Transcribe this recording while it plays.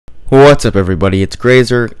What's up everybody, it's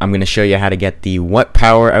Grazer. I'm going to show you how to get the What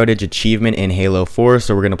Power Outage achievement in Halo 4.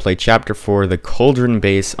 So we're going to play Chapter 4, the Cauldron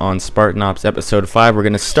Base on Spartan Ops Episode 5. We're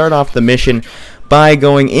going to start off the mission by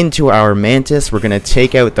going into our Mantis. We're going to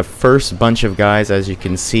take out the first bunch of guys, as you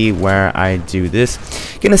can see where I do this.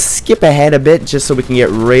 Going to skip ahead a bit just so we can get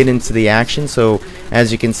right into the action. So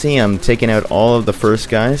as you can see, I'm taking out all of the first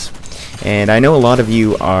guys. And I know a lot of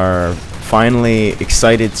you are finally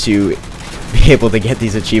excited to be able to get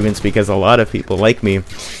these achievements, because a lot of people like me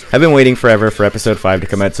have been waiting forever for episode 5 to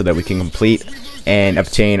come out so that we can complete and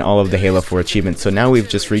obtain all of the Halo 4 achievements. So now we've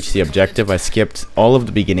just reached the objective. I skipped all of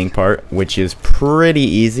the beginning part, which is pretty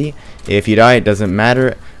easy. If you die, it doesn't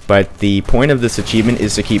matter, but the point of this achievement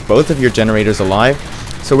is to keep both of your generators alive.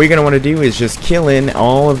 So what you're going to want to do is just kill in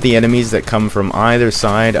all of the enemies that come from either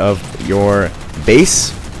side of your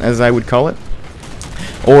base, as I would call it,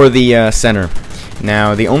 or the center.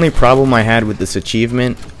 Now, the only problem I had with this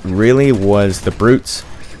achievement really was the brutes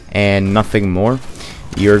and nothing more.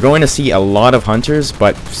 You're going to see a lot of hunters,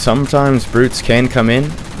 but sometimes brutes can come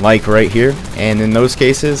in, like right here, and in those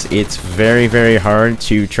cases it's very, very hard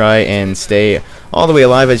to try and stay all the way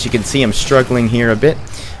alive. As you can see, I'm struggling here a bit,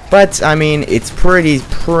 but I mean, it's pretty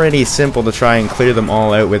simple to try and clear them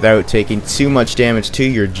all out without taking too much damage to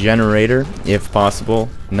your generator, if possible,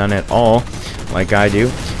 none at all, like I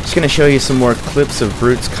do. Just going to show you some more clips of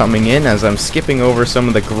brutes coming in as I'm skipping over some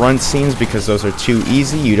of the grunt scenes because those are too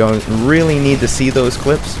easy. You don't really need to see those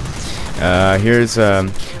clips. Here's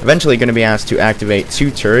eventually going to be asked to activate 2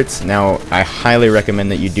 turrets. Now, I highly recommend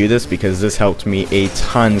that you do this because this helped me a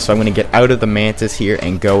ton. So I'm going to get out of the Mantis here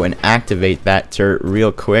and go and activate that turret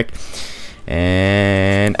real quick.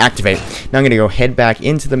 And activate. Now I'm going to go head back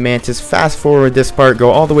into the Mantis, fast forward this part, go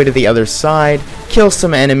all the way to the other side, kill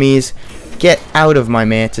some enemies, get out of my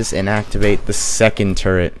Mantis, and activate the second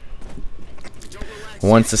turret.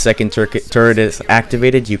 Once the second turret is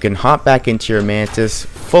activated, you can hop back into your Mantis,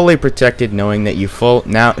 fully protected, knowing that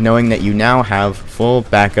you now have full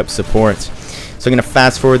backup support. So I'm going to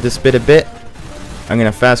fast forward this bit a bit. I'm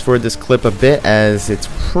going to fast forward this clip a bit as it's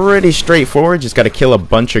pretty straightforward. Just got to kill a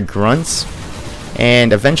bunch of grunts,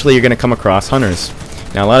 and eventually you're going to come across hunters.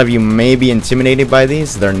 Now, a lot of you may be intimidated by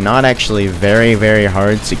these. They're not actually very, very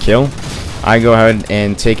hard to kill. I go ahead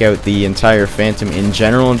and take out the entire Phantom in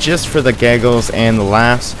general just for the giggles and the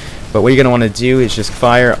laughs. But what you're going to want to do is just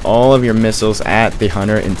fire all of your missiles at the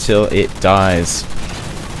hunter until it dies.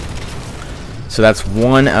 So that's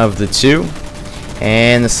one of the 2.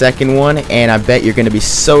 And the second one, and I bet you're going to be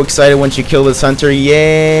so excited once you kill this hunter.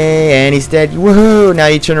 Yay! And he's dead. Woohoo! Now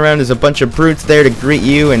you turn around, there's a bunch of brutes there to greet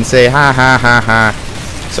you and say ha ha ha ha.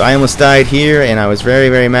 So I almost died here, and I was very,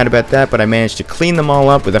 very mad about that, but I managed to clean them all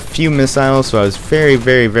up with a few missiles, so I was very,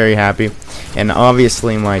 very, very happy. And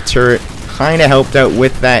obviously my turret kind of helped out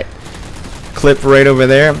with that clip right over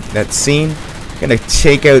there, that scene. Gonna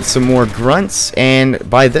take out some more grunts, and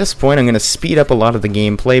by this point I'm gonna speed up a lot of the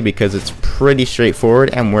gameplay because it's pretty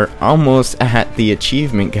straightforward and we're almost at the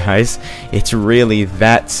achievement, guys. It's really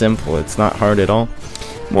that simple. It's not hard at all.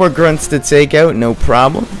 More grunts to take out, no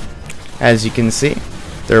problem. As you can see,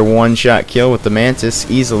 they're one-shot kill with the Mantis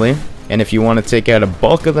easily, and if you want to take out a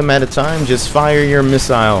bulk of them at a time, just fire your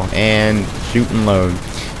missile and shoot and load.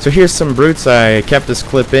 So here's some brutes. I kept this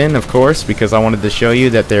clip in, of course, because I wanted to show you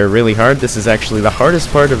that they're really hard. This is actually the hardest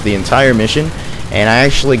part of the entire mission, and I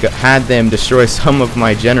actually had them destroy some of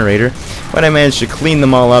my generator, but I managed to clean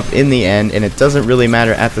them all up in the end. And it doesn't really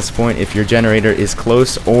matter at this point if your generator is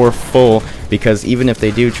close or full, because even if they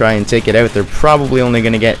do try and take it out, they're probably only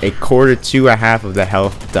going to get a quarter to a half of the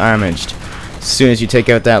health damaged. As soon as you take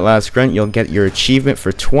out that last grunt, you'll get your achievement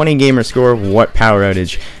for 20 gamer score, What Power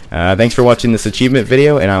Outage. Thanks for watching this achievement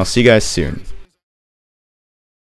video, and I'll see you guys soon.